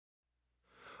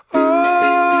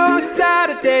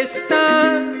Saturday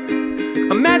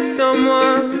sun, I met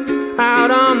someone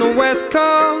out on the west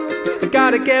coast. I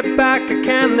gotta get back, I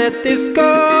can't let this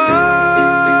go.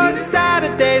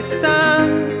 Saturday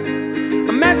sun,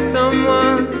 I met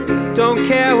someone, don't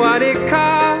care what it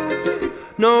costs.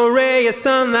 No ray of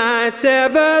sunlight's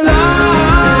ever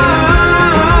lost.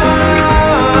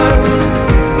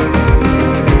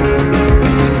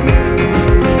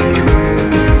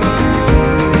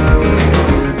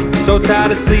 So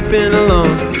tired of sleeping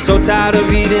alone, so tired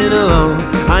of eating alone.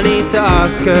 I need to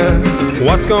ask her,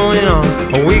 what's going on?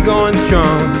 Are we going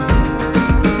strong?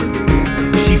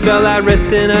 She felt like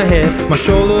rest in her head. My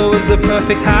shoulder was the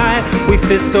perfect height. We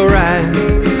fit so right.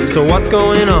 So what's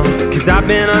going on? 'Cause I've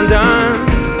been undone.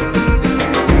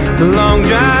 The long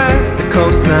drive, the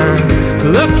coastline,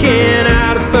 looking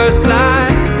at the first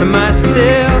light. Am I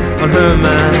still on her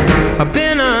mind? I've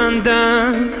been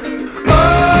undone.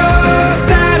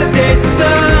 Saturday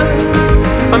sun,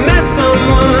 I met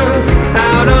someone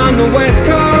out on the west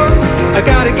coast. I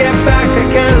gotta get back, I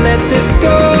can't let this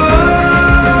go.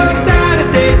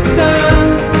 Saturday sun,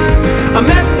 I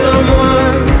met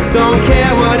someone, don't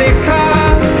care what it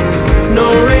costs. No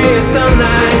ray of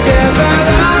sunlight's ever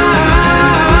lost,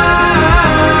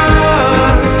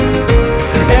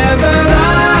 ever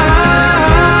lost.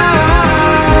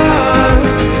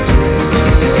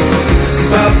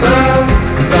 Ba-ba.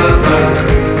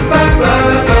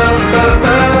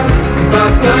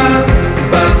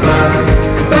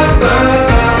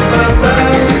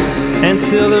 And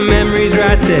still the memory's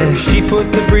right there. She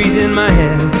put the breeze in my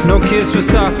hair. No kiss was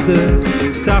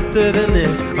softer than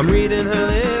this. I'm reading her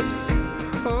lips.